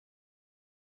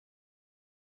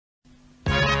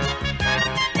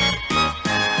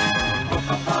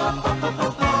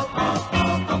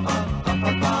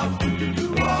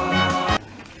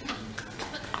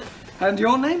And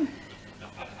your name?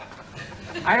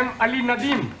 I am Ali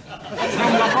Nadeem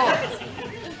from Lahore.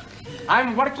 I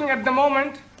am working at the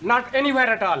moment, not anywhere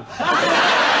at all.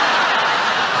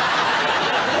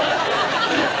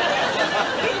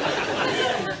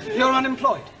 You're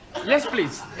unemployed? Yes,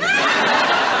 please.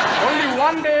 Only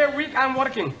 1 day a week I am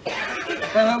working.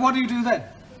 What do you do then?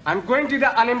 I'm going to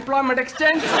the unemployment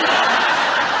exchange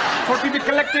for to be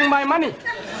collecting my money.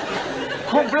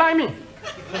 Oh, blimey.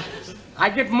 I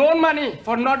get more money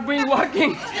for not being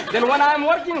working than when I'm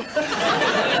working.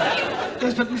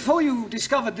 Yes, but before you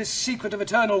discovered this secret of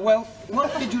eternal wealth,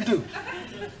 what did you do?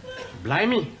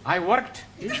 Blimey, I worked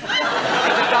at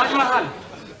the Taj Mahal.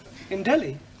 In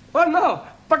Delhi? Oh, no,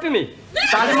 Patni.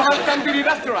 Taj Mahal Tandoori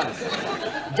restaurant.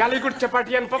 Jolly good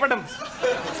chapati and papadam.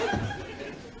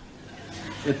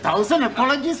 1,000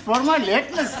 apologies for my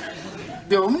lateness.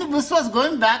 The omnibus was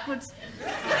going backwards.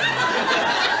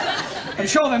 I'm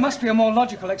sure there must be a more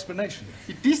logical explanation.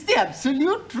 It is the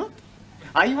absolute truth.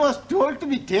 I was told to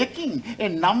be taking a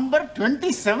number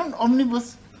 27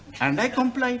 omnibus, and I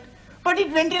complied. But it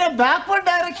went in a backward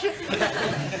direction.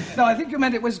 No, I think you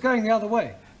meant it was going the other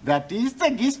way. That is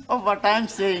the gist of what I am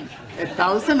saying.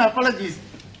 1,000 apologies.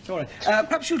 All right.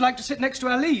 Perhaps you'd like to sit next to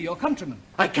Ali, your countryman.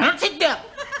 I cannot sit there.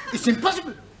 It's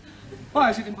impossible. Why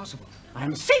is it impossible? I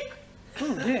am sick.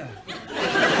 Oh, dear.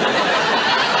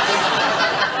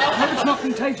 I hope it's not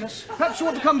contagious. Perhaps you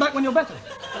want to come back when you're better.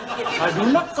 I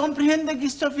do not comprehend the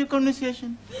gist of your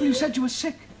conversation. Well, you said you were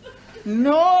sick.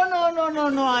 No.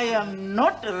 I am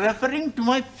not referring to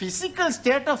my physical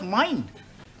state of mind.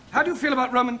 How do you feel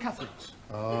about Roman Catholics?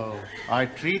 Oh, I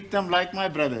treat them like my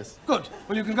brothers. Good.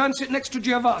 Well, you can go and sit next to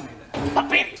Giovanni then.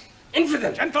 Papiri,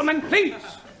 infidel. Gentlemen, please.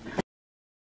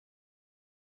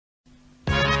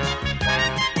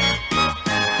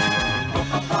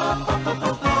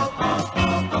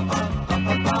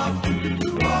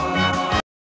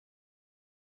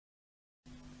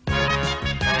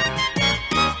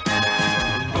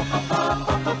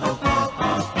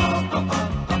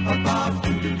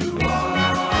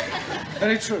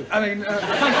 Very true. I mean,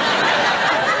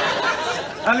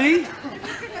 Ali,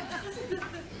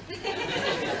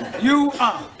 you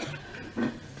are.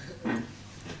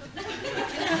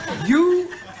 You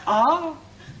are?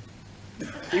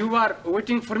 You are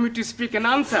waiting for me to speak an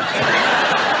answer.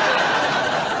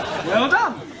 Well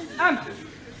done. And?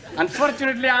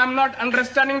 Unfortunately, I am not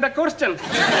understanding the question.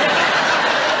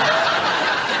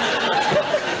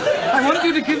 I want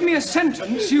you to give me a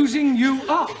sentence using you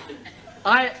are.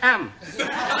 I am.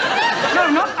 No,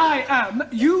 not I am.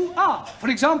 You are. For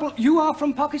example, you are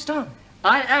from Pakistan.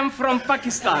 I am from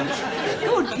Pakistan.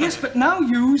 Good, yes, but now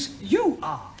use you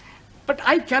are. But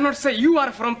I cannot say you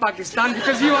are from Pakistan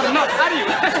because you are not, are you?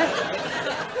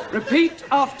 Repeat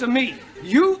after me.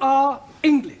 You are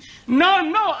English. No,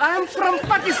 I am from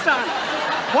Pakistan.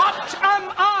 What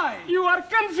am I? You are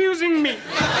confusing me.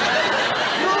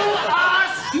 You are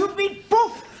stupid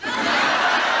poof.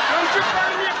 Don't you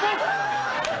call me a poof?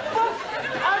 Poof.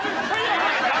 I will tell you.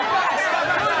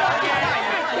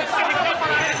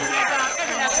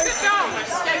 Sit down.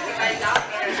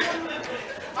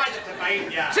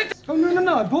 Oh,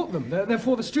 no, I bought them. They're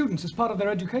for the students as part of their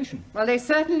education. Well, they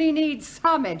certainly need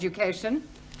some education.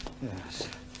 Yes.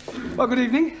 Well, good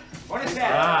evening. What is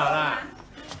that?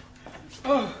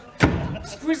 Oh,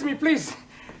 excuse me, please.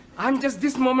 I'm just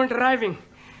this moment arriving.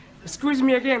 Excuse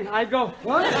me again. I go.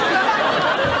 What?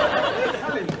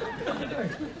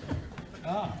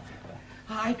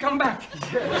 I come back.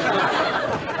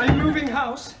 Are you moving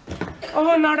house?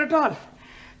 Oh, not at all.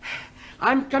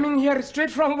 I'm coming here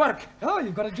straight from work. Oh,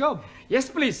 you've got a job. Yes,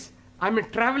 please. I'm a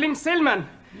traveling salesman.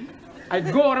 I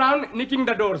go around knocking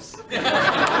the doors.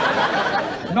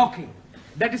 Knocking.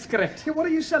 That is correct. Yeah, what are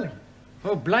you selling?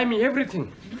 Oh, blimey,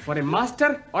 everything. For a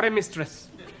master or a mistress.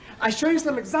 I show you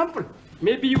some example.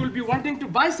 Maybe you will be wanting to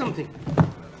buy something.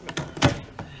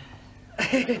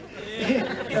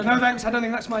 No, thanks. I don't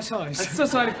think that's my size. So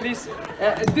sorry, please.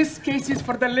 This case is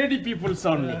for the lady peoples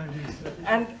only.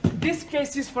 And this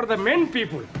case is for the men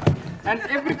people. And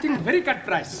everything very cut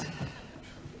price.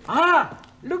 Ah,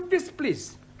 look this,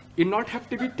 please. You not have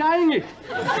to be tying it.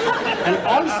 And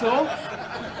also,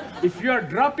 if you are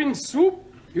dropping soup,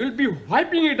 you will be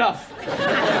wiping it off.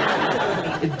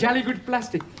 It's jolly good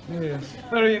plastic. Yes,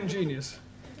 very ingenious.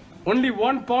 Only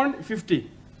 £1.50.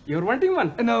 You're wanting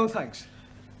one? No, thanks.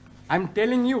 I'm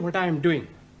telling you what I am doing.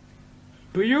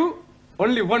 To you,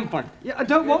 only £1. Yeah, I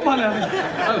don't want one.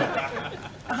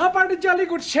 How about a jolly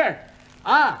good shirt?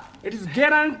 Ah, it is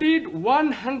guaranteed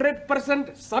 100%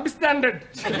 substandard.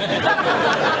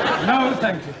 No,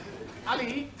 thank you.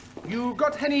 Ali, you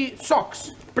got any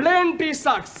socks? Plenty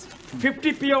socks.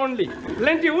 50p only.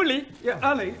 Plenty woolly. Yeah,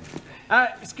 Ali.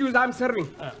 Excuse, I'm serving.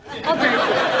 Okay.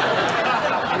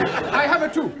 I have a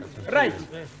 2. Right.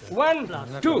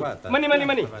 1, 2. Money, money,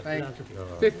 money.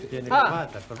 50.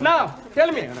 Now,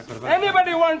 tell me,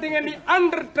 anybody wanting any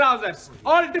under trousers?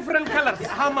 All different colors.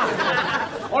 How much?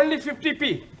 Only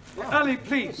 50p. Ali,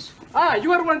 please.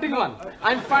 You are wanting one.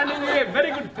 I'm finding you a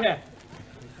very good pair.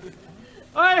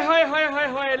 Hi, hi, hi, hi,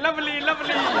 hi. Lovely,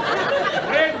 lovely.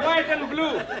 Red, white, and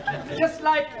blue. Just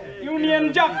like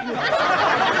Union Jack.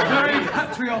 Very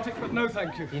patriotic, but no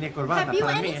thank you. Have you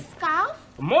any scarf?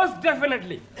 Most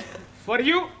definitely. For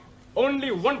you, only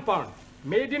 £1.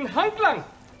 Made in Hong Kong.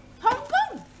 Hong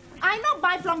Kong? I know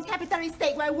buy from capitalist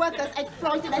state where workers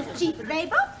exploited as cheap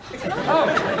labor.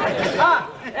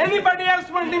 Anybody else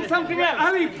wanting something else?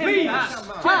 Ali, please. You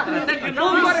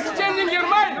are exchanging your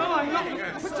mind. No, I'm not.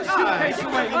 Put your suitcase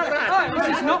away. This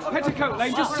is not Petticoat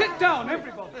Lane. Just sit down,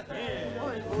 everybody.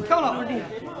 Come on.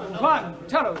 Juan,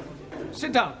 Taro,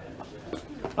 sit down.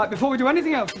 Right, before we do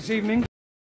anything else this evening...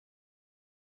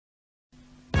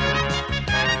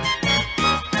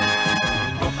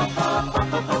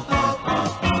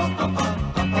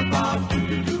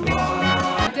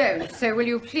 So will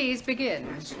you please begin?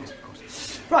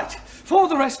 Right, for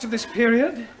the rest of this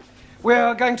period,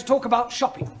 we're going to talk about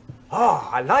shopping. Oh,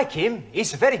 I like him.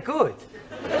 He's very good.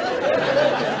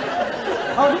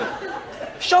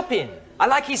 Shopping. I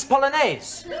like his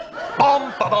polonaise.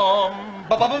 Bom, ba bom,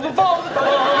 ba ba ba ba bom, ba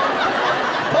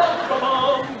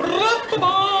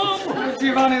bom,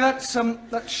 Giovanni, that's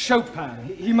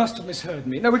Chopin. He must have misheard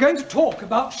me. No, we're going to talk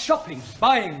about shopping,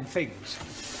 buying things.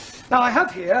 Now, I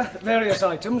have here various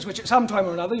items which at some time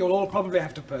or another you'll all probably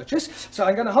have to purchase, so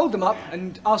I'm going to hold them up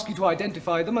and ask you to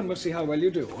identify them and we'll see how well you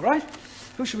do, all right?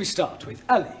 Who shall we start with?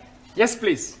 Ali. Yes,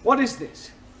 please. What is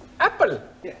this? Apple.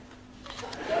 Yeah.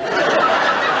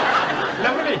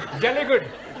 Lovely. Jolly good.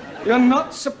 You're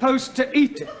not supposed to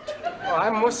eat it. Oh,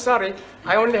 I'm most sorry.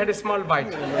 I only had a small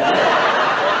bite.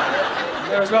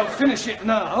 May as well finish it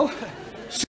now.